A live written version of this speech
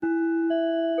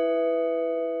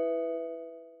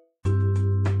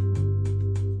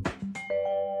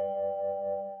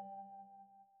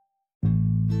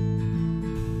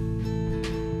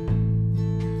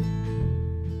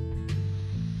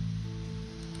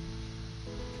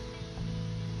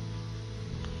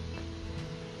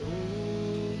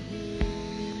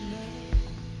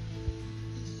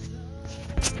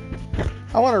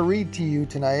I want to read to you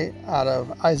tonight out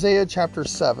of Isaiah chapter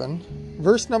 7,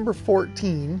 verse number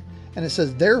 14, and it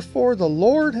says, "Therefore the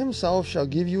Lord himself shall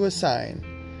give you a sign.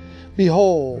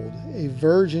 Behold, a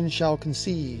virgin shall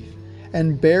conceive,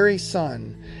 and bear a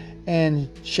son, and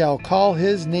shall call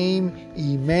his name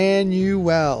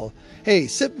Emmanuel." Hey,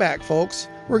 sit back, folks.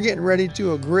 We're getting ready to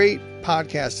do a great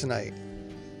podcast tonight.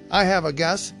 I have a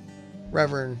guest.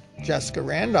 Reverend Jessica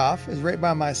Randolph is right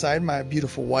by my side, my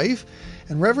beautiful wife.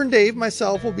 And Reverend Dave,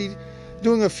 myself, will be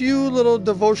doing a few little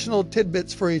devotional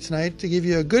tidbits for you tonight to give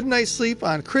you a good night's sleep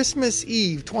on Christmas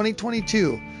Eve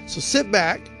 2022. So sit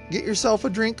back, get yourself a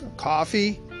drink of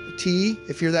coffee, tea,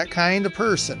 if you're that kind of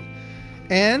person.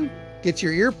 And get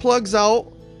your earplugs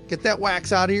out, get that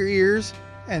wax out of your ears,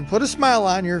 and put a smile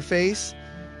on your face,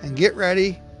 and get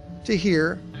ready to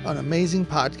hear an amazing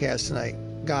podcast tonight.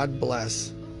 God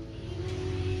bless.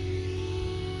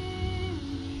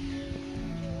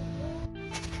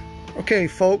 Okay,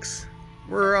 folks,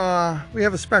 we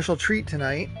have a special treat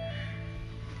tonight.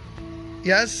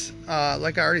 Yes,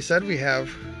 like I already said, we have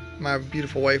my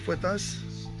beautiful wife with us,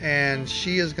 and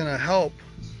she is going to help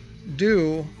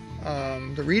do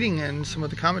the reading and some of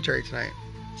the commentary tonight.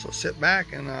 So sit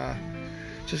back and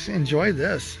just enjoy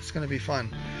this. It's going to be fun.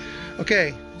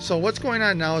 Okay, so what's going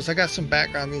on now is I got some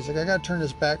background music. I got to turn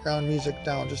this background music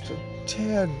down just a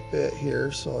tad bit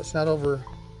here so it's not over.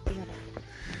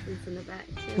 In the back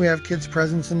too. We have kids'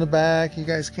 presents in the back. You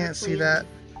guys can't see that.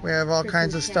 We have all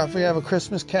kinds of stuff. We have a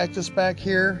Christmas cactus back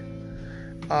here.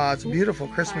 It's a beautiful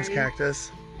Christmas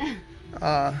cactus.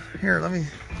 Here, let me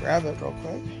grab it real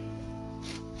quick.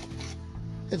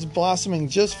 It's blossoming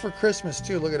just for Christmas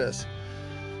too. Look at this.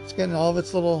 It's getting all of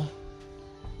its little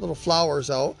flowers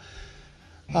out.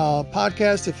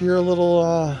 Podcast, if you're a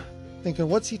little thinking,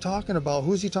 what's he talking about?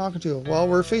 Who's he talking to? Well,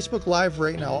 we're Facebook Live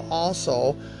right now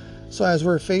also. So as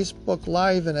we're Facebook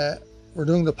Live in it, we're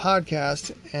doing the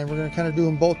podcast, and we're going to kind of do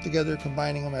them both together,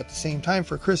 combining them at the same time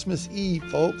for Christmas Eve,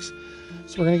 folks.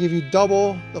 So we're going to give you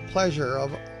double the pleasure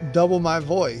of double my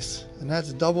voice, and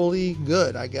that's doubly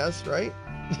good, I guess, right?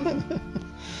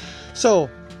 So,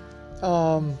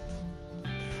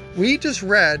 we just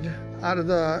read out of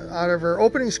our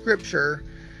opening scripture.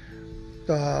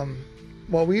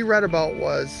 What we read about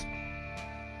was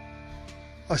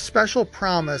a special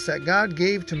promise that God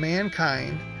gave to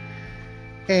mankind,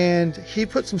 and he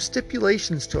put some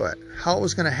stipulations to it, how it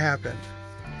was going to happen.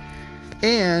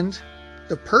 And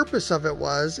the purpose of it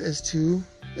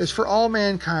is for all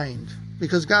mankind,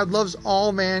 because God loves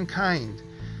all mankind.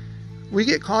 We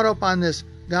get caught up on this.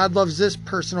 God loves this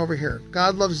person over here.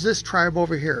 God loves this tribe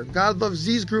over here. God loves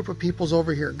these group of peoples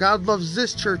over here. God loves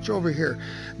this church over here.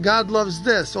 God loves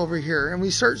this over here. And we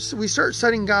start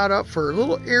setting God up for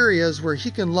little areas where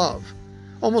he can love.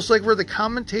 Almost like we're the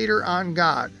commentator on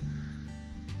God.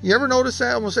 You ever notice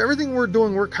that? Almost everything we're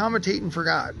doing, we're commentating for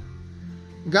God.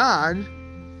 God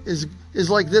is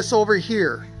like this over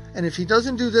here. And if he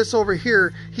doesn't do this over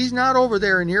here, he's not over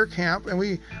there in your camp. And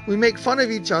we make fun of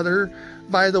each other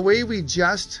by the way we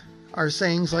jest our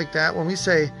sayings like that. When we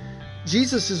say,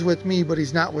 Jesus is with me, but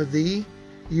he's not with thee,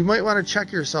 you might want to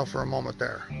check yourself for a moment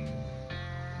there.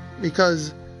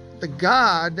 Because the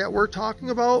God that we're talking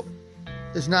about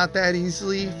is not that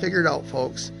easily figured out,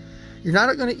 folks. You're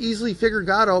not going to easily figure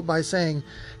God out by saying,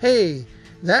 hey,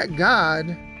 that God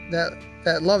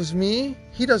that loves me,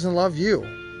 he doesn't love you.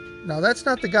 Now, that's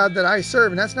not the God that I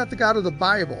serve, and that's not the God of the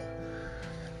Bible.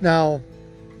 Now,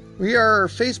 we are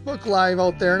Facebook Live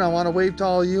out there, and I want to wave to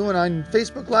all you. And on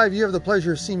Facebook Live, you have the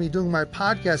pleasure of seeing me doing my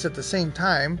podcast at the same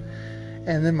time.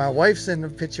 And then my wife's in the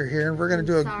picture here, and we're going to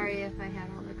do Sorry if I had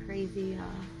all the crazy...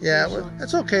 yeah, well,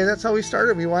 that's okay. That's how we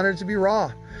started. We wanted it to be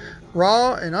raw.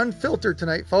 Raw and unfiltered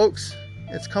tonight, folks.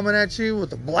 It's coming at you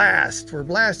with a blast. We're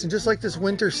blasting just like this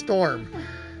winter storm.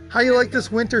 How you like this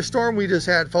winter storm we just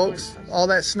had, folks? All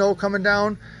that snow coming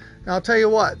down. Now, I'll tell you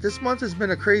what, this month has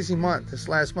been a crazy month, this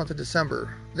last month of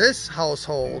December. This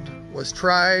household was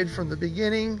tried from the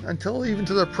beginning until even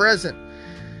to the present.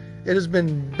 It has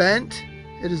been bent,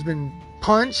 it has been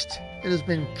punched, it has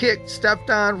been kicked, stepped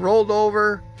on, rolled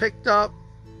over, picked up,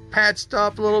 patched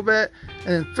up a little bit, and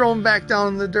then thrown back down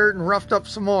in the dirt and roughed up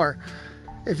some more.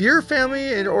 If your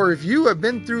family or if you have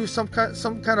been through some kind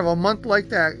of a month like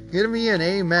that, give me an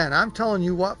amen. I'm telling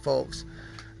you what, folks,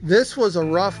 this was a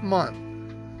rough month.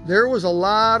 There was a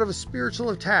lot of spiritual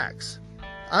attacks.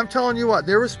 I'm telling you what,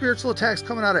 there were spiritual attacks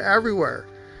coming out of everywhere.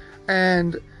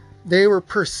 And they were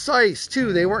precise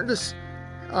too. They weren't just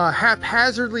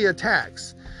haphazardly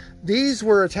attacks. These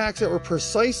were attacks that were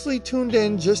precisely tuned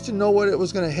in just to know what it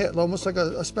was going to hit, almost like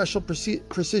a special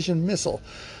precision missile.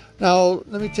 Now,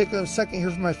 let me take a second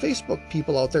here for my Facebook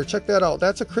people out there. Check that out.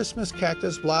 That's a Christmas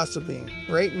cactus blossoming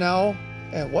right now.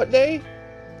 And what day?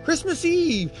 Christmas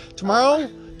Eve.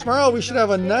 Tomorrow we should have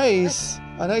a nice,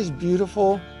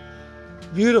 beautiful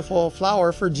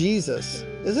flower for Jesus.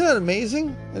 Isn't that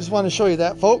amazing? I just want to show you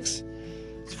that, folks.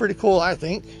 It's pretty cool, I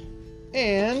think.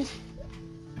 And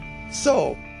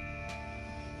so,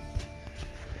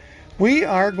 we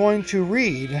are going to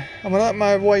read. I'm going to let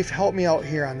my wife help me out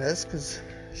here on this because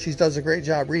she does a great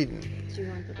job reading. Do you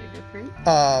want to be different?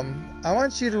 I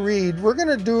want you to read. We're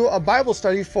going to do a Bible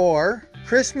study for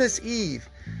Christmas Eve.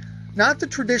 Not the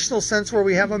traditional sense where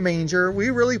we have a manger. We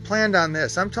really planned on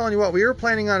this. I'm telling you what, we were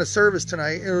planning on a service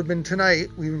tonight. It would have been tonight.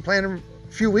 We've been planning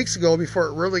a few weeks ago before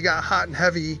it really got hot and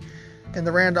heavy in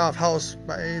the Randolph house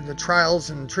by the trials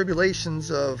and tribulations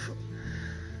of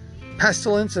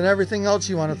pestilence and everything else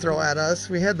you want to throw at us.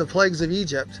 We had the plagues of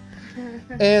Egypt.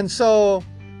 And so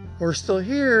we're still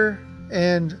here,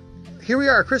 and here we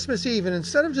are, Christmas Eve, and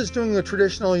instead of just doing the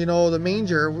traditional, the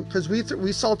manger, because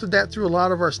we salted that through a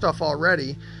lot of our stuff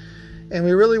already, and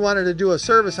we really wanted to do a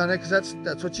service on it because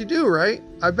that's what you do, right?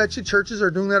 I bet you churches are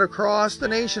doing that across the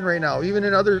nation right now, even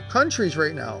in other countries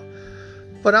right now.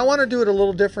 But I want to do it a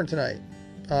little different tonight.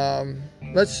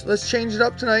 Let's change it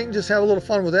up tonight and just have a little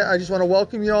fun with it. I just want to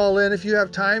welcome you all in. If you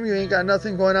have time, you ain't got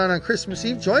nothing going on Christmas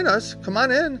Eve, join us. Come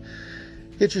on in.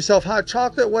 Get yourself hot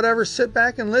chocolate, whatever. Sit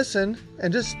back and listen,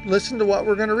 and just listen to what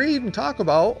we're going to read and talk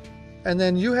about. And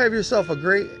then you have yourself a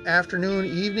great afternoon,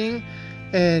 evening,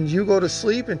 and you go to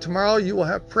sleep. And tomorrow you will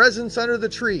have presents under the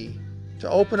tree to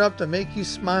open up to make you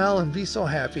smile and be so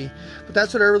happy. But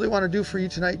that's what I really want to do for you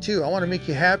tonight too. I want to make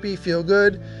you happy, feel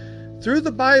good through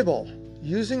the Bible.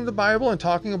 Using the Bible and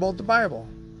talking about the Bible.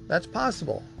 That's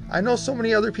possible. I know so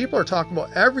many other people are talking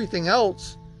about everything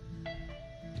else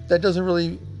that doesn't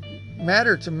really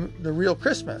matter to the real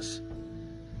Christmas.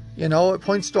 It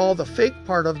points to all the fake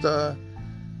part of the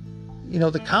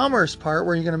commerce part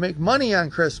where you're going to make money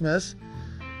on Christmas,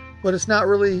 but it's not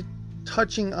really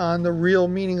touching on the real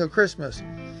meaning of Christmas.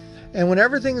 And when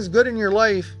everything is good in your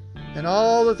life, and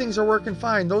all the things are working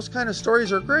fine, those kind of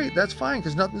stories are great. That's fine,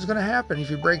 because nothing's going to happen.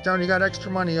 If you break down, you got extra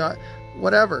money,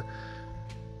 whatever.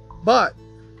 But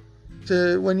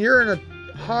when you're in a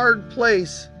hard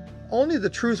place, only the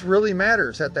truth really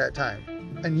matters at that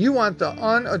time. And you want the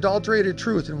unadulterated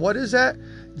truth. And what is that?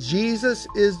 Jesus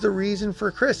is the reason for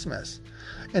Christmas.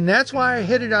 And that's why I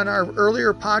hit it on our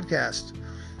earlier podcast.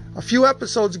 A few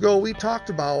episodes ago, we talked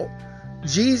about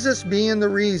Jesus being the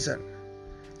reason.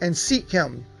 And seek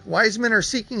Him. Wise men are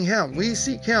seeking Him. We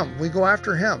seek Him. We go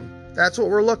after Him. That's what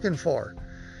we're looking for.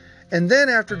 And then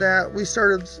after that, we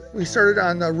started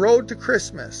on the road to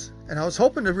Christmas. And I was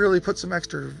hoping to really put some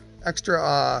extra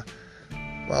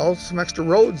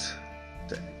roads,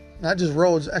 not just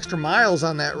roads, extra miles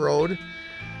on that road.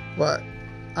 But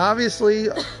obviously,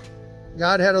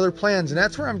 God had other plans, and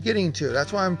that's where I'm getting to.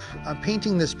 That's why I'm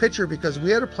painting this picture, because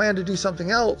we had a plan to do something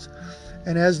else.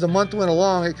 And as the month went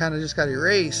along, it kind of just got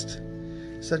erased.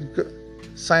 Said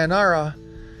sayonara,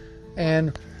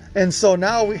 and so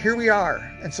now here we are.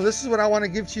 And so this is what I want to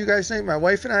give to you guys tonight. My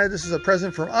wife and I, this is a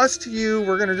present from us to you.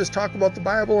 We're going to just talk about the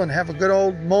Bible and have a good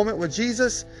old moment with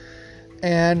Jesus.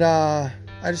 And I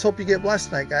just hope you get blessed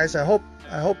tonight, guys. I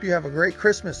hope you have a great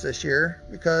Christmas this year,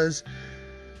 because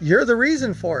you're the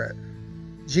reason for it.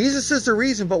 Jesus is the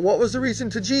reason, but what was the reason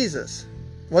to Jesus?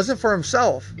 It wasn't for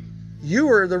Himself. You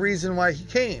were the reason why He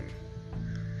came.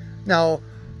 Now,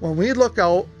 when we look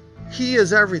out, He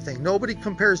is everything. Nobody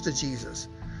compares to Jesus.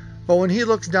 But when He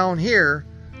looks down here,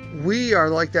 we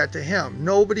are like that to Him.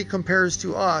 Nobody compares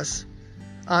to us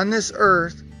on this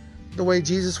earth the way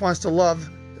Jesus wants to love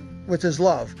with His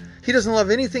love. He doesn't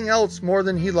love anything else more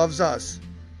than He loves us.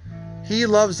 He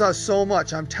loves us so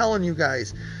much. I'm telling you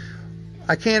guys,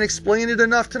 I can't explain it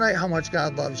enough tonight how much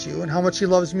God loves you, and how much He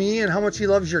loves me, and how much He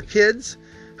loves your kids,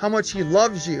 how much He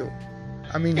loves you.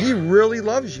 I mean, He really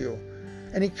loves you.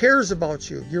 And He cares about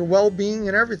you, your well-being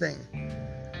and everything.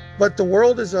 But the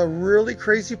world is a really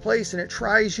crazy place, and it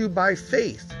tries you by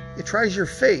faith. It tries your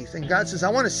faith. And God says, I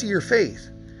want to see your faith.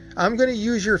 I'm going to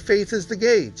use your faith as the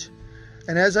gauge.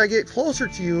 And as I get closer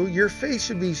to you, your faith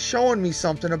should be showing me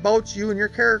something about you and your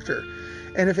character.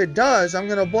 And if it does, I'm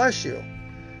going to bless you.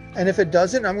 And if it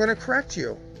doesn't, I'm going to correct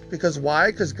you. Because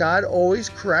why? Because God always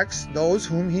corrects those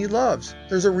whom He loves.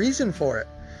 There's a reason for it.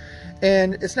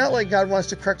 And it's not like God wants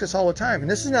to correct us all the time.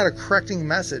 And this is not a correcting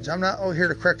message. I'm not here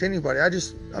to correct anybody.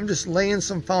 I'm just laying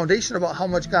some foundation about how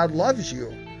much God loves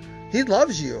you. He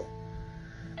loves you.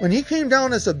 When He came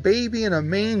down as a baby in a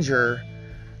manger,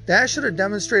 that should have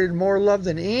demonstrated more love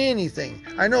than anything.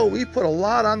 I know we put a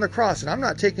lot on the cross, and I'm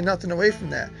not taking nothing away from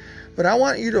that. But I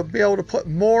want you to be able to put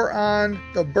more on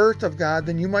the birth of God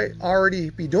than you might already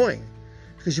be doing,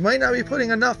 because you might not be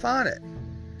putting enough on it.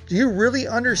 Do you really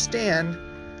understand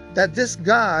that this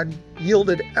God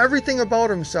yielded everything about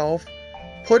himself,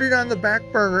 put it on the back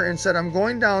burner, and said, I'm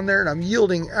going down there and I'm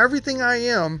yielding everything I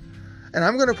am, and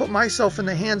I'm going to put myself in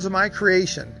the hands of my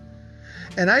creation.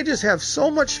 And I just have so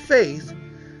much faith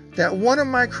that one of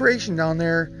my creation down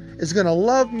there is going to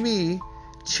love me,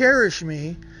 cherish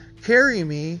me, carry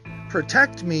me,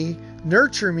 protect me,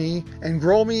 nurture me, and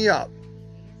grow me up.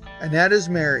 And that is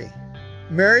Mary.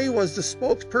 Mary was the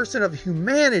spokesperson of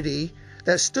humanity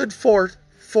that stood forth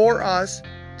for us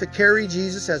to carry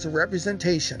Jesus as a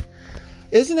representation.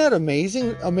 Isn't that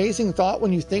amazing? Amazing thought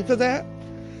when you think of that?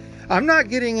 I'm not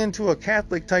getting into a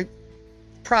Catholic type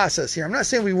process here. I'm not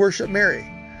saying we worship Mary,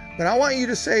 but I want you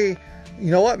to say,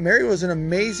 you know what? Mary was an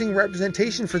amazing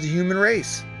representation for the human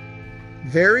race.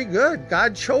 Very good.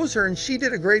 God chose her and she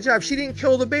did a great job. She didn't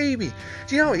kill the baby.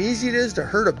 Do you know how easy it is to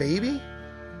hurt a baby?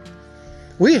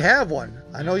 We have one.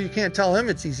 I know you can't tell him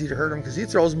it's easy to hurt him because he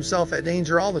throws himself at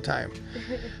danger all the time.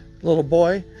 Little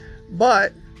boy.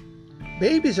 But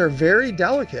babies are very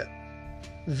delicate.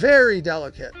 Very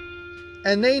delicate.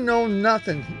 And they know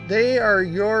nothing. They are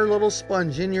your little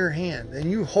sponge in your hand.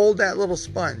 And you hold that little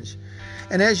sponge.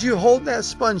 And as you hold that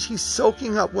sponge, he's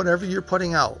soaking up whatever you're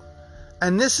putting out.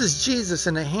 And this is Jesus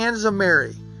in the hands of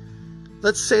Mary.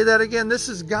 Let's say that again. This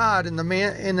is God in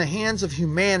the hands of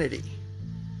humanity.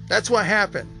 That's what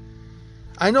happened.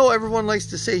 I know everyone likes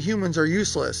to say humans are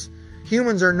useless.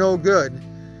 Humans are no good.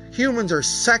 Humans are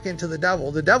second to the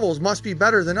devil. The devils must be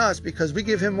better than us because we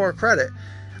give him more credit.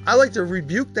 I like to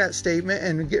rebuke that statement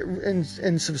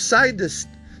and subside this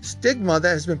stigma that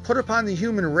has been put upon the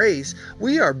human race.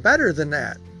 We are better than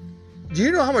that. Do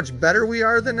you know how much better we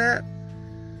are than that?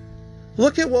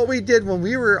 Look at what we did when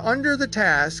we were under the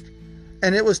task,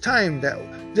 and it was time that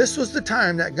this was the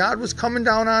time that God was coming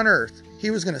down on earth.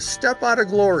 He was going to step out of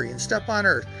glory and step on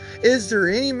earth. Is there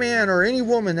any man or any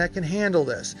woman that can handle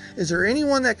this? Is there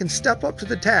anyone that can step up to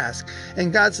the task?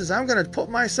 And God says, I'm going to put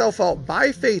myself out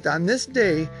by faith on this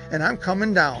day, and I'm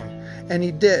coming down. And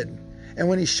he did. And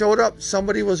when he showed up,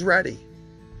 somebody was ready.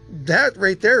 That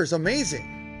right there is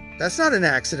amazing. That's not an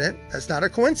accident. That's not a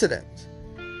coincidence.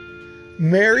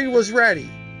 Mary was ready.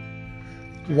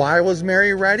 Why was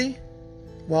Mary ready?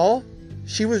 Well,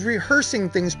 she was rehearsing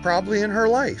things probably in her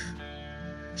life.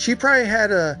 She probably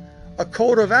had a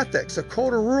code of ethics, a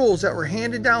code of rules that were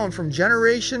handed down from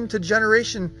generation to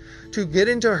generation to get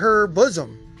into her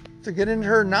bosom, to get into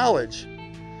her knowledge,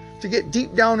 to get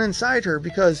deep down inside her,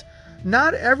 because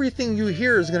not everything you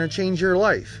hear is going to change your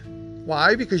life.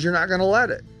 Why? Because you're not going to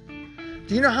let it.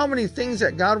 Do you know how many things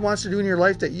that God wants to do in your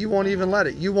life that you won't even let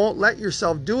it? You won't let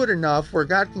yourself do it enough where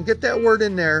God can get that word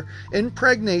in there,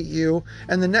 impregnate you,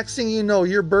 and the next thing you know,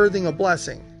 you're birthing a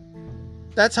blessing.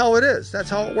 That's how it is. That's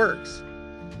how it works.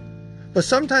 But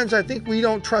sometimes I think we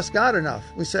don't trust God enough.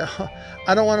 We say,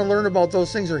 I don't want to learn about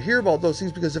those things or hear about those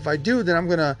things because if I do, then I'm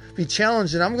going to be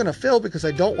challenged and I'm going to fail because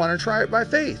I don't want to try it by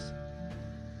faith.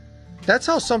 That's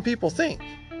how some people think.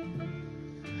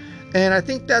 And I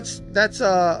think that's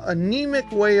a anemic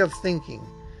way of thinking.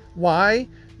 Why?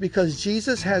 Because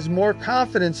Jesus has more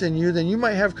confidence in you than you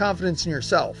might have confidence in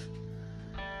yourself.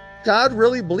 God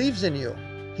really believes in you.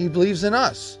 He believes in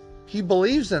us. He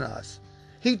believes in us.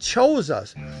 He chose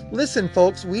us. Listen,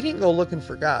 folks, we didn't go looking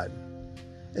for God.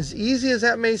 As easy as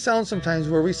that may sound sometimes,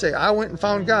 where we say, I went and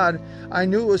found God. I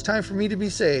knew it was time for me to be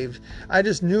saved. I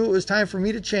just knew it was time for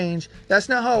me to change. That's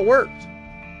not how it worked.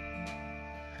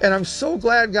 And I'm so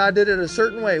glad God did it a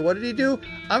certain way. What did he do?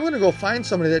 I'm going to go find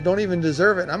somebody that don't even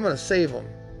deserve it, and I'm going to save them.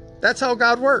 That's how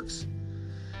God works.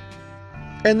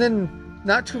 And then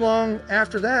not too long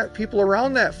after that, people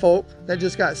around that folk that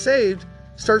just got saved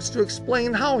starts to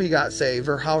explain how he got saved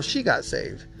or how she got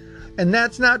saved. And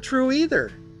that's not true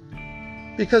either.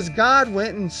 Because God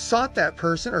went and sought that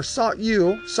person, or sought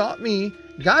you, sought me.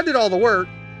 God did all the work.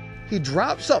 He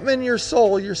dropped something in your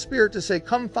soul, your spirit, to say,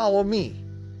 come follow me.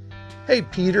 Hey,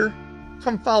 Peter,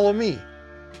 come follow me.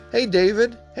 Hey,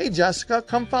 David. Hey, Jessica,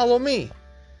 come follow me.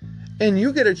 And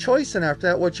you get a choice in after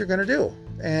that what you're going to do.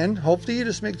 And hopefully you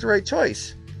just make the right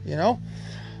choice, you know?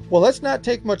 Well, let's not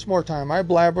take much more time. I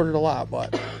blabbered it a lot,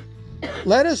 but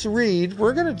let us read.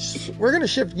 We're going to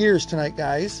shift gears tonight,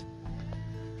 guys.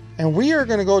 And we are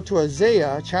going to go to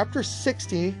Isaiah chapter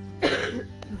 60.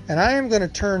 And I am going to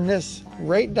turn this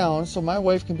right down so my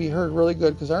wife can be heard really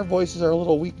good, because our voices are a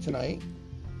little weak tonight.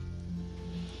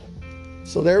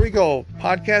 So there we go.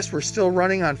 Podcast, we're still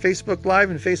running on Facebook Live,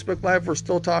 and Facebook Live, we're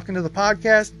still talking to the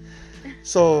podcast.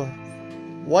 So,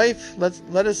 wife,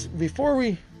 let us, before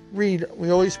we read, we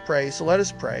always pray, so let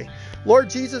us pray. Lord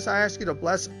Jesus, I ask you to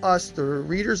bless us, the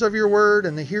readers of your word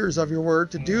and the hearers of your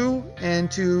word, to do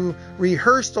and to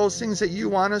rehearse those things that you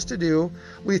want us to do.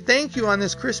 We thank you on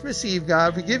this Christmas Eve,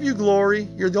 God. We give you glory.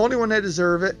 You're the only one that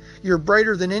deserves it. You're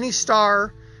brighter than any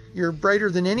star. You're brighter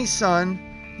than any sun.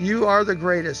 You are the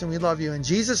greatest, and we love you. In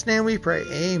Jesus' name we pray.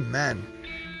 Amen.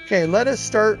 Okay, let us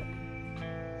start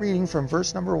reading from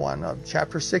verse number 1 of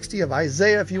chapter 60 of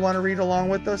Isaiah, if you want to read along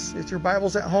with us. It's your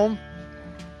Bibles at home.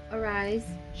 Arise,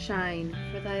 shine,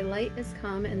 for thy light is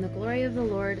come, and the glory of the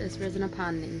Lord is risen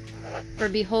upon thee. For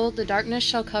behold, the darkness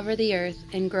shall cover the earth,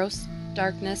 and gross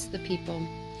darkness the people.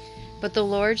 But the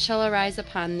Lord shall arise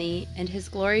upon thee, and his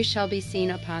glory shall be seen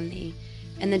upon thee.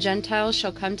 And the Gentiles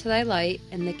shall come to thy light,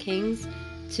 and the kings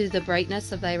to the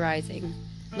brightness of thy rising.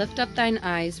 Lift up thine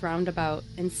eyes round about,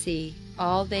 and see,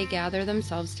 all they gather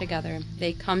themselves together,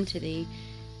 they come to thee.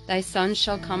 Thy sons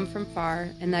shall come from far,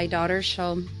 and thy daughters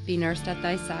shall be nursed at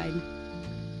thy side.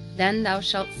 Then thou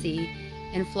shalt see,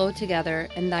 and flow together,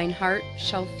 and thine heart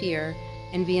shall fear,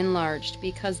 and be enlarged,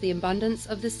 because the abundance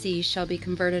of the sea shall be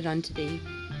converted unto thee.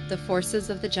 The forces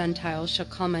of the Gentiles shall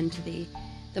come unto thee.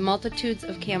 The multitudes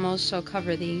of camels shall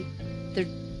cover thee. The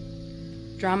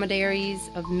dromedaries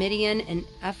of Midian and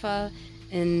Ephah,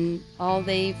 and all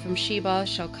they from Sheba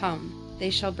shall come. They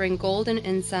shall bring gold and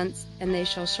incense, and they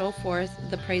shall show forth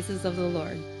the praises of the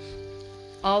Lord.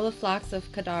 All the flocks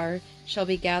of Kedar shall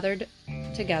be gathered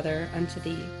together unto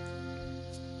thee.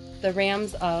 The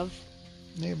rams of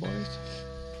Naboth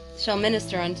shall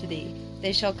minister unto thee.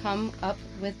 They shall come up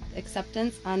with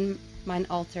acceptance on mine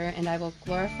altar, and I will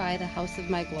glorify the house of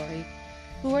my glory.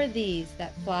 Who are these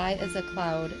that fly as a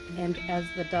cloud, and as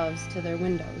the doves to their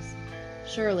windows?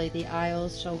 Surely the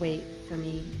isles shall wait for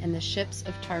me, and the ships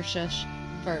of Tarshish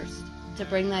first, to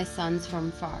bring thy sons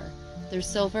from far, their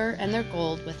silver and their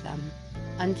gold with them,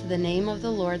 unto the name of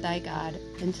the Lord thy God,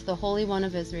 and to the Holy One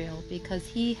of Israel, because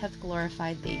he hath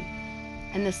glorified thee.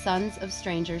 And the sons of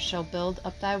strangers shall build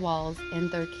up thy walls, and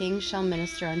their kings shall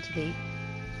minister unto thee.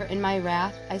 For in my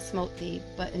wrath I smote thee,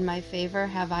 but in my favor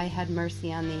have I had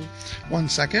mercy on thee. 1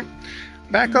 second.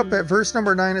 Back up at verse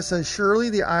number 9, it says, Surely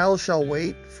the isles shall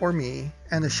wait for me,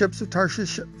 and the ships of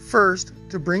Tarshish first,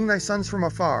 to bring thy sons from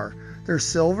afar, their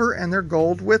silver and their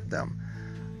gold with them.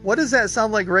 What does that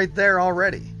sound like right there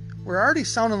already? We're already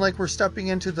sounding like we're stepping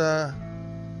into the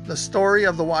story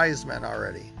of the wise men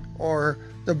already, or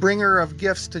the bringer of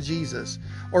gifts to Jesus,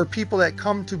 or people that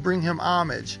come to bring him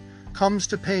homage, comes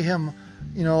to pay him,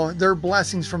 their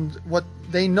blessings from what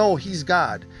they know he's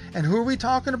God. And who are we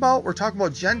talking about? We're talking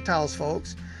about Gentiles,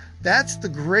 folks. That's the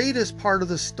greatest part of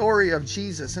the story of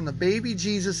Jesus and the baby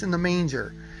Jesus in the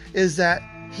manger, is that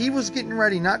he was getting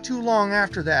ready not too long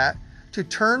after that to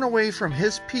turn away from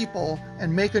his people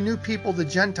and make a new people, the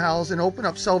Gentiles, and open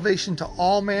up salvation to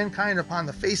all mankind upon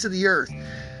the face of the earth.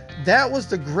 That was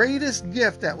the greatest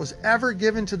gift that was ever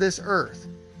given to this earth.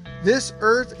 This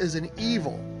earth is an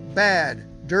evil,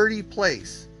 bad, dirty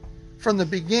place. From the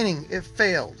beginning, it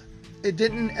failed. It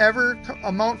didn't ever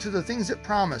amount to the things it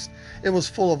promised. It was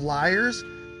full of liars,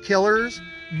 killers,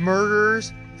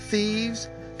 murderers, thieves,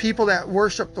 people that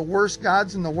worshiped the worst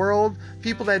gods in the world,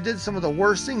 people that did some of the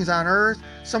worst things on earth,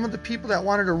 some of the people that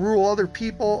wanted to rule other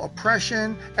people,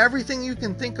 oppression. Everything you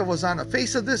can think of was on the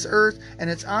face of this earth,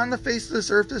 and it's on the face of this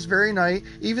earth this very night.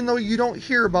 Even though you don't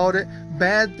hear about it,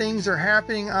 bad things are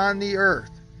happening on the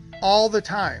earth all the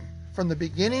time, from the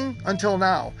beginning until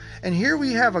now. And here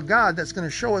we have a God that's going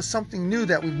to show us something new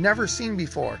that we've never seen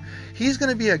before. He's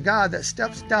going to be a God that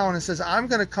steps down and says, I'm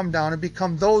going to come down and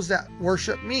become those that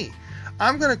worship me.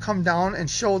 I'm going to come down and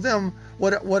show them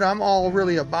what I'm all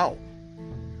really about,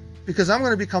 because I'm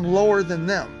going to become lower than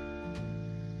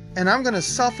them, and I'm going to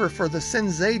suffer for the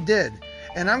sins they did,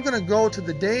 and I'm going to go to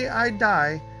the day I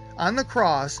die on the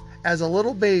cross as a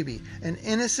little baby, an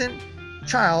innocent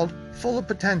child full of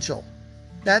potential.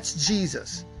 That's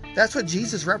Jesus. That's what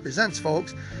Jesus represents,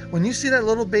 folks. When you see that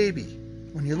little baby,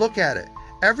 when you look at it,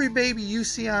 every baby you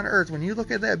see on earth, when you look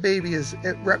at that baby,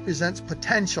 it represents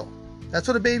potential. That's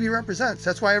what a baby represents.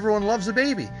 That's why everyone loves a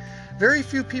baby. Very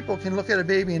few people can look at a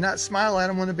baby and not smile at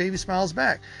them when the baby smiles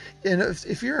back. And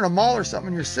if you're in a mall or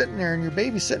something, you're sitting there and your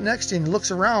baby's sitting next to you and he looks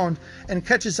around and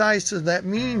catches eyes to that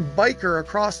mean biker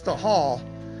across the hall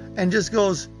and just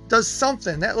does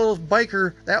something. That little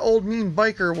biker, that old mean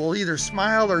biker, will either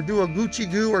smile or do a Gucci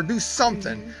goo or do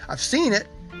something. I've seen it.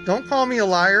 Don't call me a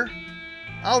liar.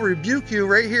 I'll rebuke you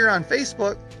right here on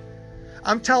Facebook.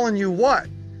 I'm telling you what.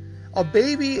 A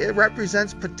baby, it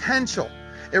represents potential.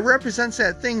 It represents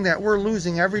that thing that we're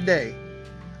losing every day.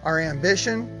 Our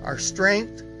ambition, our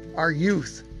strength, our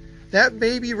youth. That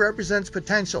baby represents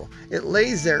potential. It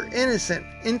lays there innocent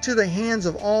into the hands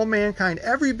of all mankind.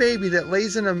 Every baby that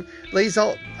lays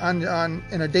out on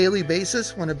a daily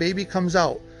basis, when a baby comes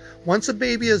out, once a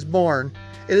baby is born,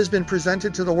 it has been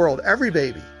presented to the world. Every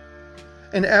baby.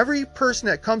 And every person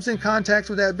that comes in contact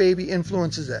with that baby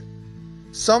influences it.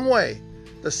 Some way.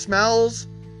 The smells,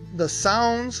 the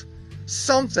sounds,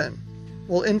 something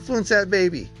will influence that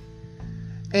baby.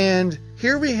 And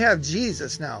here we have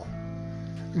Jesus now.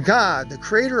 God, the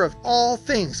creator of all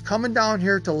things, coming down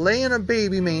here to lay in a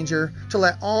baby manger to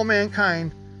let all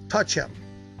mankind touch him.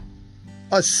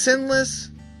 A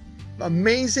sinless,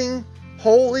 amazing,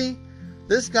 holy,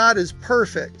 this God is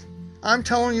perfect. I'm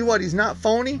telling you what, he's not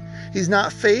phony, he's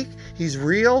not fake, he's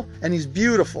real, and he's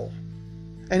beautiful.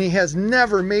 And he has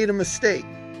never made a mistake.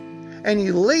 And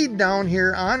he laid down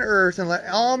here on earth and let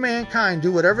all mankind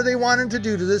do whatever they wanted to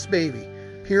do to this baby.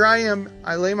 Here I am,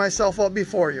 I lay myself up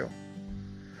before you.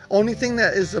 Only thing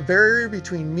that is a barrier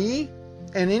between me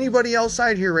and anybody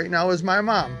outside here right now is my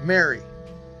mom, Mary.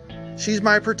 She's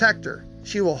my protector.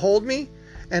 She will hold me,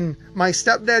 and my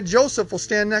stepdad, Joseph, will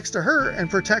stand next to her and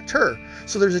protect her.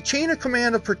 So there's a chain of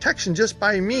command of protection just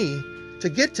by me to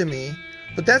get to me,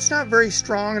 but that's not very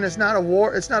strong, and it's not a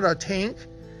war, it's not a tank,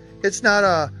 it's not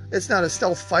a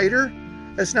stealth fighter,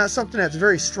 it's not something that's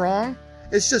very strong.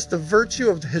 It's just the virtue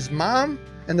of his mom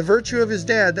and the virtue of his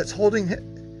dad that's holding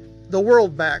the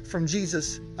world back from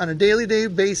Jesus on a daily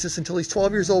basis until he's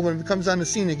 12 years old when he comes on the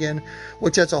scene again,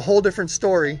 which that's a whole different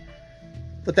story.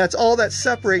 But that's all that's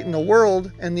separating the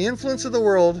world and the influence of the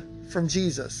world from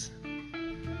Jesus.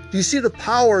 Do you see the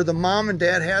power the mom and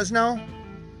dad has now?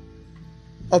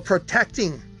 Of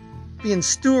protecting, being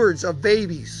stewards of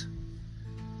babies.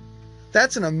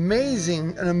 That's an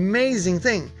amazing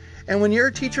thing. And when you're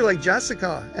a teacher like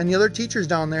Jessica and the other teachers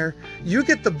down there, you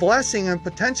get the blessing and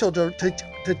potential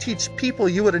to teach people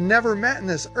you would have never met in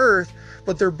this earth,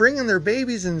 but they're bringing their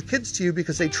babies and kids to you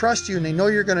because they trust you and they know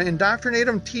you're going to indoctrinate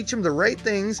them, teach them the right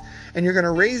things, and you're going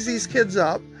to raise these kids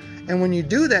up. And when you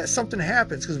do that, something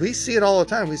happens, because we see it all the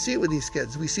time. We see it with these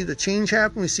kids. We see the change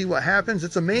happen. We see what happens.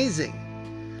 It's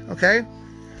amazing. Okay?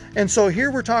 And so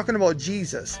here we're talking about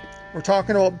Jesus. We're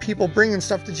talking about people bringing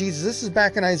stuff to Jesus. This is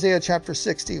back in Isaiah chapter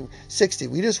 60.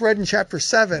 We just read in chapter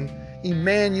 7,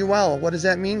 Emmanuel. What does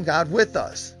that mean? God with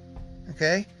us.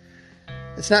 Okay?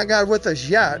 It's not God with us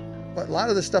yet, but a lot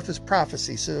of this stuff is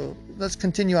prophecy. So let's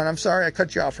continue on. I'm sorry I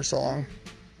cut you off for so long.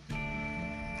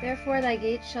 Therefore thy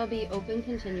gates shall be open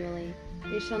continually.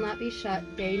 They shall not be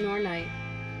shut day nor night,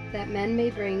 that men may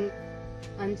bring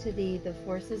unto thee the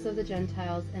forces of the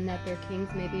Gentiles, and that their kings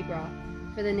may be brought.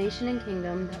 For the nation and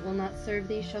kingdom that will not serve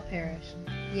thee shall perish.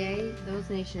 Yea, those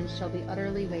nations shall be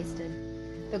utterly wasted.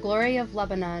 The glory of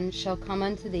Lebanon shall come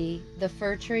unto thee, the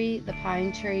fir tree, the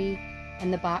pine tree,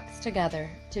 and the box together,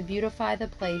 to beautify the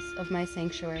place of my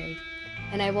sanctuary.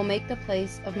 And I will make the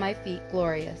place of my feet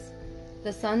glorious.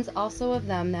 The sons also of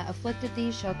them that afflicted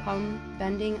thee shall come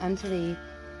bending unto thee,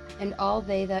 and all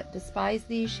they that despise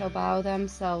thee shall bow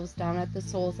themselves down at the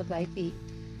soles of thy feet.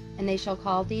 And they shall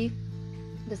call thee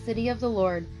the city of the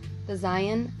Lord, the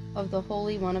Zion of the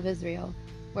Holy One of Israel,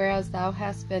 whereas thou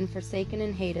hast been forsaken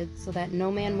and hated, so that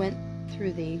no man went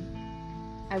through thee.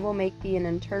 I will make thee an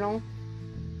eternal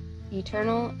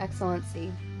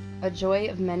excellency, a joy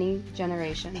of many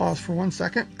generations. Pause for 1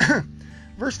 second.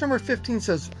 Verse number 15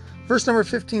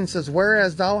 says,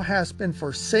 whereas thou hast been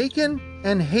forsaken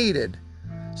and hated,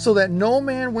 so that no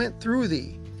man went through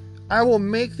thee, I will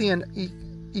make thee an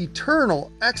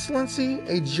eternal excellency,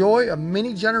 a joy of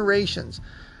many generations.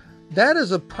 That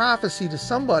is a prophecy to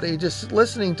somebody just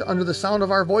listening to under the sound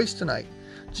of our voice tonight.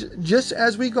 Just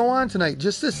as we go on tonight,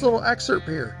 just this little excerpt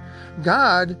here.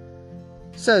 God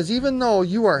says, even though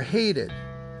you are hated,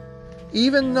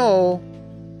 even though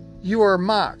you are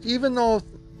mocked, even though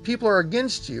people are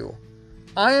against you,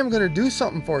 I am going to do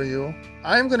something for you.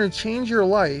 I am going to change your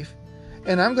life,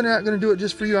 and I'm not going to do it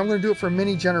just for you. I'm going to do it for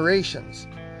many generations.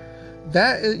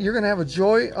 You're going to have a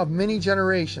joy of many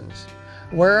generations.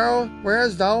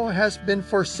 Whereas thou hast been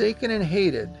forsaken and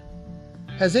hated.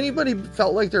 Has anybody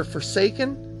felt like they're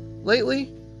forsaken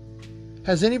lately?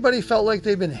 Has anybody felt like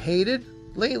they've been hated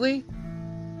lately?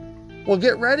 Well,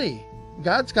 get ready.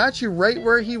 God's got you right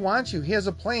where he wants you. He has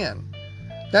a plan.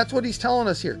 That's what he's telling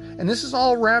us here. And this is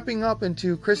all wrapping up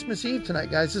into Christmas Eve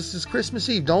tonight, guys. This is Christmas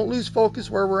Eve. Don't lose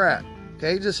focus where we're at.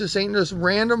 Okay? This ain't just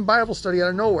random Bible study out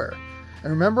of nowhere.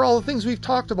 And remember all the things we've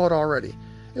talked about already.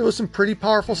 It was some pretty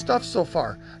powerful stuff so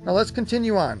far. Now let's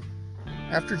continue on.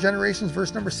 After generations,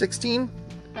 verse number 16.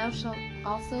 Thou shalt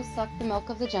also suck the milk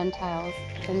of the Gentiles,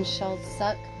 and shalt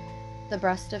suck the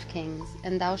breast of kings.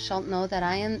 And thou shalt know that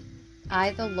I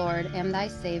I, the Lord, am thy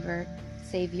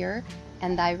Savior,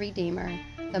 and thy Redeemer,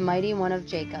 the mighty one of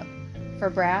Jacob. For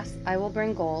brass I will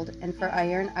bring gold, and for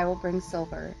iron I will bring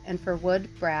silver, and for wood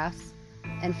brass,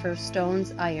 and for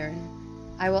stones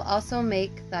iron. I will also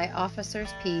make thy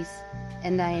officers peace,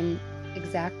 and thine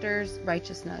exactors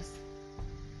righteousness.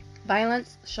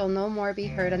 Violence shall no more be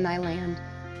heard in thy land,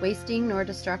 wasting nor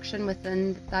destruction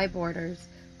within thy borders,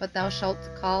 but thou shalt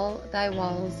call thy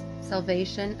walls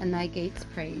salvation and thy gates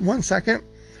praise. 1 second.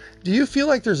 Do you feel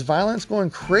like there's violence going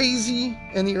crazy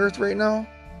in the earth right now?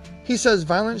 He says,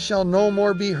 violence shall no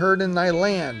more be heard in thy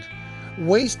land,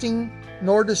 wasting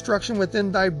nor destruction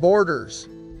within thy borders,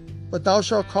 but thou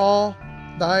shalt call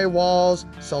thy walls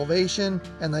salvation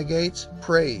and thy gates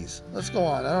praise. Let's go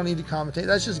on. I don't need to commentate.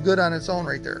 That's just good on its own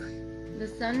right there. The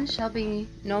sun shall be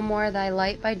no more thy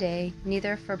light by day,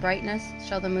 neither for brightness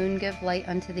shall the moon give light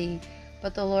unto thee,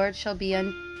 but the Lord shall be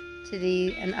unto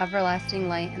thee an everlasting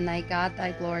light, and thy God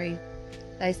thy glory.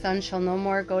 Thy sun shall no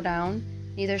more go down,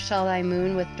 neither shall thy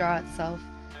moon withdraw itself,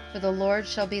 for the Lord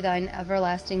shall be thine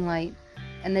everlasting light,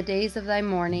 and the days of thy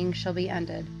mourning shall be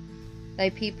ended.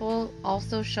 Thy people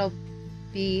also shall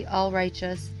be all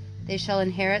righteous, they shall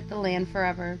inherit the land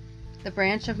forever. The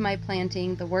branch of my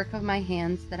planting, the work of my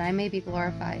hands, that I may be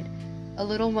glorified. A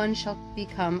little one shall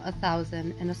become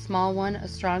 1,000, and a small one a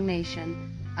strong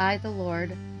nation. I, the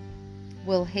Lord,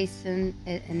 will hasten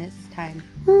it in its time.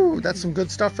 Woo, that's some good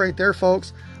stuff right there,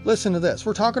 folks. Listen to this.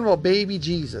 We're talking about baby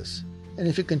Jesus. And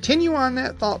if you continue on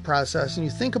that thought process and you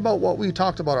think about what we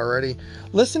talked about already,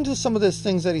 listen to some of these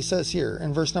things that he says here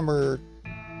in verse number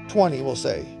 20, we'll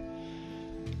say.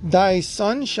 Thy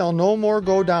sun shall no more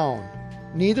go down,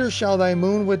 neither shall thy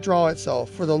moon withdraw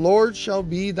itself, for the Lord shall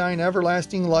be thine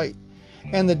everlasting light,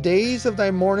 and the days of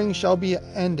thy mourning shall be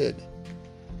ended.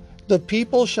 The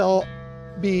people shall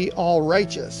be all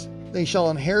righteous, they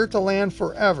shall inherit the land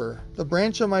forever. The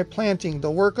branch of my planting, the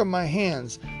work of my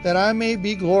hands, that I may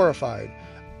be glorified.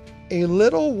 A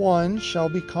little one shall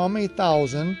become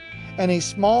 1,000, and a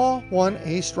small one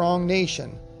a strong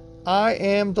nation. I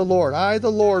am the Lord. I,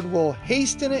 the Lord, will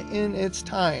hasten it in its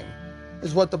time,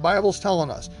 is what the Bible's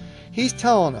telling us. He's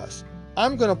telling us,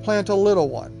 I'm going to plant a little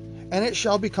one, and it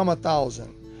shall become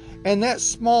 1,000. And that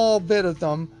small bit of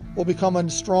them will become a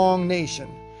strong nation.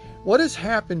 What has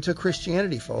happened to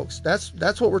Christianity, folks?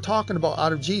 That's what we're talking about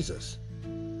out of Jesus.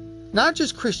 Not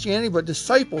just Christianity, but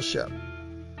discipleship.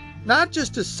 Not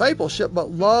just discipleship, but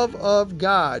love of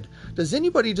God. Does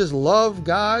anybody just love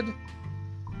God?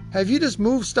 Have you just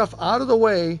moved stuff out of the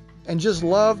way and just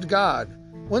loved God?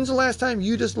 When's the last time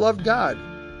you just loved God?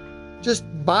 Just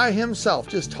by himself,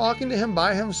 just talking to him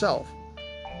by himself.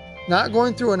 Not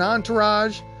going through an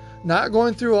entourage, not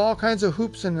going through all kinds of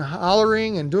hoops and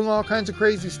hollering and doing all kinds of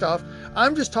crazy stuff.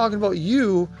 I'm just talking about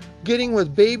you getting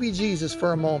with baby Jesus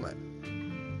for a moment.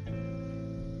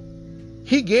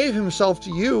 He gave himself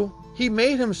to you. He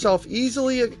made himself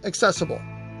easily accessible.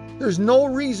 There's no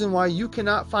reason why you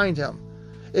cannot find him.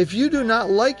 If you do not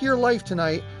like your life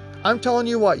tonight, I'm telling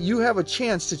you what, you have a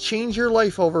chance to change your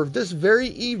life over this very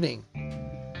evening.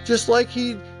 Just like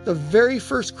the very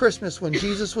first Christmas when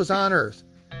Jesus was on earth.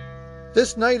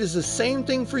 This night is the same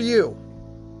thing for you.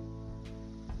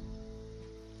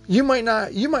 You might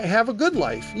have a good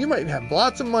life. You might have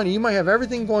lots of money. You might have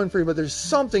everything going for you, but there's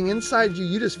something inside you.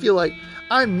 You just feel like,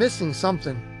 I'm missing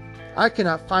something. I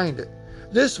cannot find it.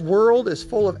 This world is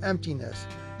full of emptiness.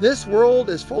 This world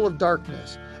is full of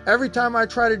darkness. Every time I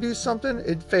try to do something,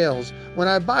 it fails. When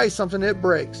I buy something, it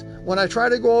breaks. When I try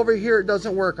to go over here, it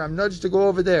doesn't work. I'm nudged to go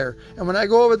over there. And when I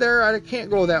go over there, I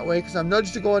can't go that way because I'm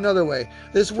nudged to go another way.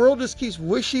 This world just keeps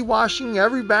wishy-washing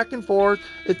every back and forth.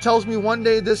 It tells me one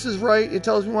day this is right. It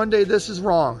tells me one day this is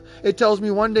wrong. It tells me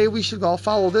one day we should all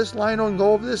follow this line and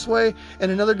go over this way.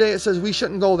 And another day it says we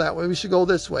shouldn't go that way. We should go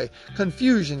this way.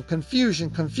 Confusion,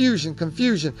 confusion, confusion,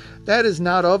 confusion. That is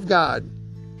not of God.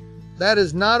 That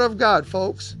is not of God,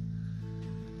 folks.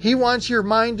 He wants your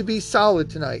mind to be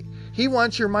solid tonight. He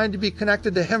wants your mind to be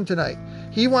connected to him tonight.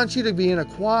 He wants you to be in a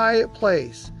quiet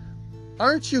place.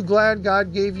 Aren't you glad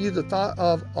God gave you the thought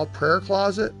of a prayer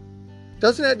closet?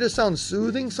 Doesn't that just sound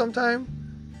soothing sometime?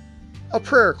 A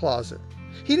prayer closet.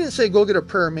 He didn't say go get a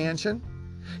prayer mansion.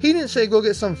 He didn't say go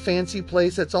get some fancy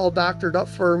place that's all doctored up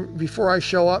for before I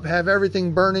show up, have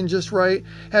everything burning just right,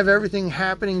 have everything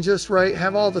happening just right,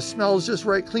 have all the smells just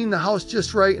right, clean the house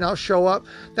just right, and I'll show up.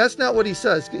 That's not what he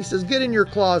says. He says get in your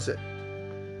closet.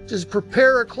 Just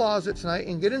prepare a closet tonight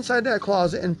and get inside that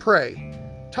closet and pray.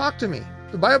 Talk to me.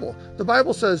 The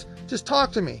Bible says just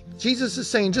talk to me. Jesus is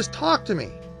saying just talk to me.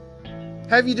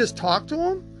 Have you just talked to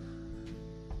him?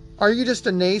 Are you just a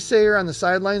naysayer on the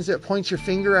sidelines that points your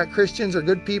finger at Christians or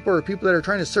good people or people that are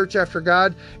trying to search after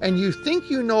God, and you think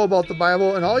you know about the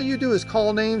Bible and all you do is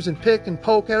call names and pick and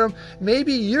poke at them?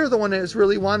 Maybe you're the one that's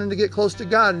really wanting to get close to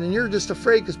God, and you're just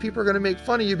afraid because people are going to make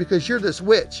fun of you because you're this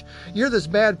witch. You're this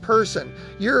bad person.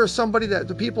 You're somebody that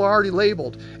the people are already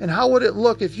labeled. And how would it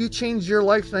look if you changed your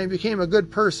life tonight and became a good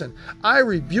person? I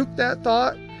rebuke that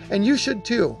thought, and you should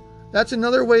too. That's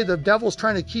another way the devil's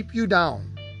trying to keep you down.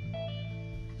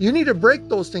 You need to break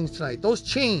those things tonight, those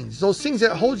chains, those things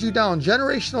that hold you down,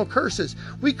 generational curses.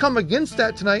 We come against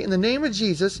that tonight in the name of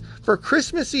Jesus for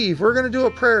Christmas Eve. We're going to do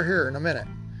a prayer here in a minute.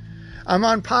 I'm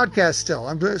on podcast still.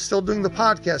 I'm still doing the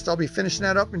podcast. I'll be finishing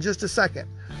that up in just a second.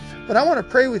 But I want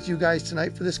to pray with you guys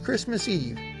tonight for this Christmas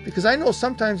Eve because I know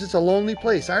sometimes it's a lonely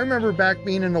place. I remember back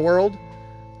being in the world.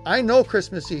 I know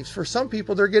Christmas Eves. For some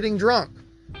people, they're getting drunk.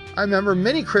 I remember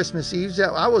many Christmas Eves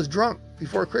that I was drunk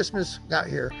before Christmas got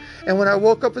here. And when I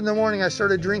woke up in the morning, I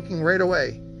started drinking right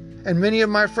away. And many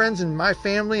of my friends and my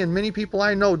family and many people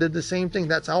I know did the same thing.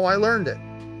 That's how I learned it.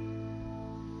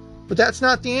 But that's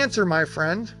not the answer, my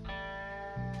friend.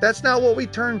 That's not what we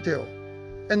turn to.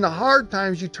 In the hard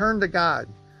times, you turn to God.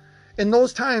 In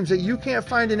those times that you can't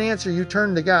find an answer, you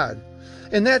turn to God.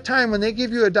 In that time when they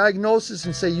give you a diagnosis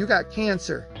and say, you got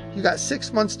cancer, you got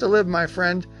 6 months to live, my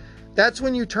friend, that's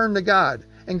when you turn to God.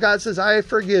 And God says, I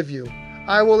forgive you.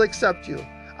 I will accept you.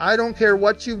 I don't care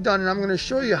what you've done, and I'm going to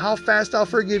show you how fast I'll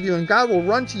forgive you. And God will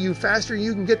run to you faster than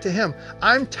you can get to Him.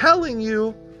 I'm telling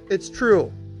you, it's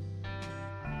true.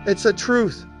 It's a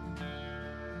truth.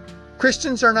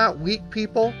 Christians are not weak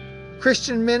people.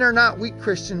 Christian men are not weak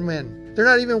Christian men. They're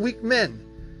not even weak men.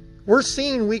 We're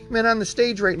seeing weak men on the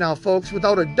stage right now, folks.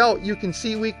 Without a doubt, you can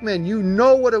see weak men. You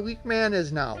know what a weak man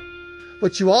is now.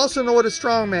 But you also know what a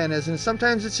strong man is, and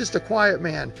sometimes it's just a quiet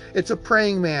man. It's a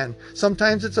praying man.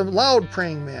 Sometimes it's a loud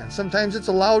praying man. Sometimes it's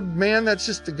a loud man that's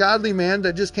just a godly man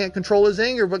that just can't control his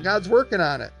anger, but God's working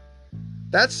on it.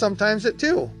 That's sometimes it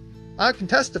too. I can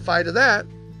testify to that.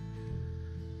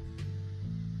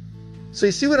 So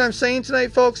you see what I'm saying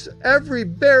tonight, folks? Every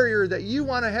barrier that you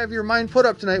want to have your mind put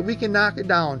up tonight, we can knock it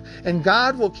down. And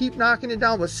God will keep knocking it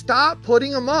down, but stop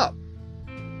putting them up.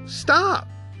 Stop.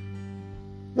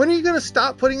 When are you going to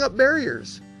stop putting up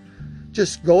barriers?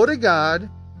 Just go to God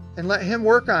and let Him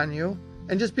work on you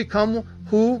and just become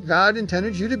who God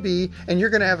intended you to be, and you're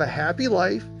going to have a happy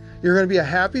life. You're going to be a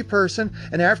happy person,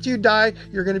 and after you die,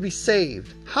 you're going to be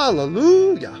saved.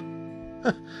 Hallelujah.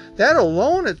 That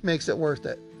alone, it makes it worth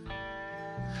it.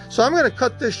 So I'm going to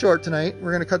cut this short tonight.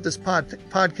 We're going to cut this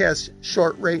podcast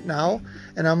short right now.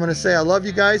 And I'm going to say I love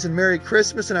you guys and Merry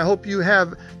Christmas. And I hope you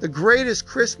have the greatest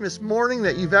Christmas morning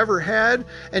that you've ever had.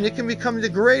 And it can become the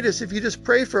greatest if you just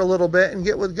pray for a little bit and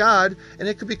get with God. And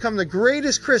it could become the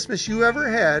greatest Christmas you ever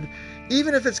had.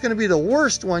 Even if it's going to be the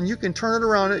worst one, you can turn it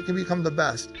around. It can become the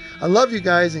best. I love you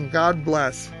guys and God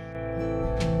bless.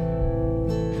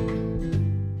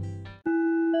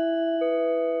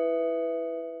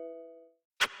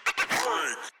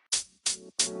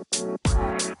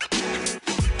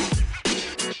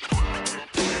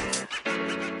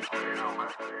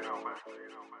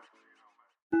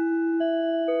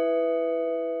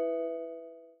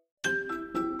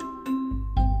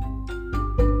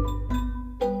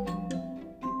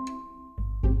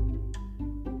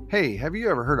 Hey, have you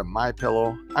ever heard of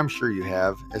MyPillow? I'm sure you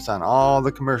have. It's on all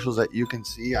the commercials that you can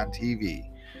see on TV.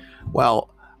 Well,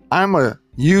 I'm a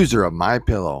user of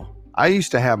MyPillow. I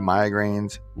used to have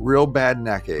migraines, real bad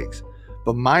neck aches,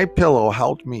 but MyPillow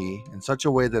helped me in such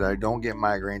a way that I don't get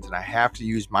migraines, and I have to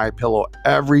use MyPillow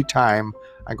every time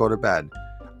I go to bed.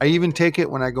 I even take it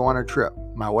when I go on a trip.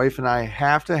 My wife and I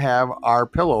have to have our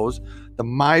pillows, the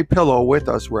MyPillow, with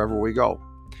us wherever we go.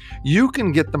 You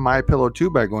can get the MyPillow too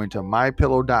by going to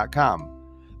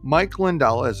mypillow.com. Mike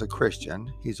Lindell is a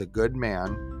Christian. He's a good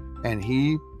man, and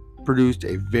he produced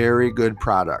a very good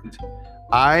product.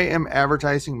 I am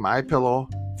advertising MyPillow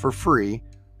for free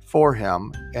for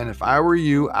him, and if I were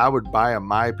you, I would buy a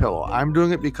MyPillow. I'm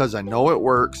doing it because I know it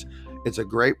works. It's a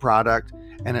great product,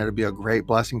 and it'll be a great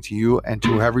blessing to you and to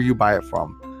whoever you buy it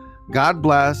from. God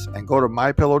bless, and go to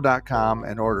mypillow.com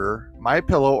and order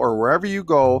MyPillow, or wherever you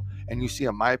go and you see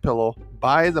a MyPillow,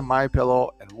 buy the MyPillow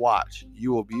and watch.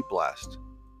 You will be blessed.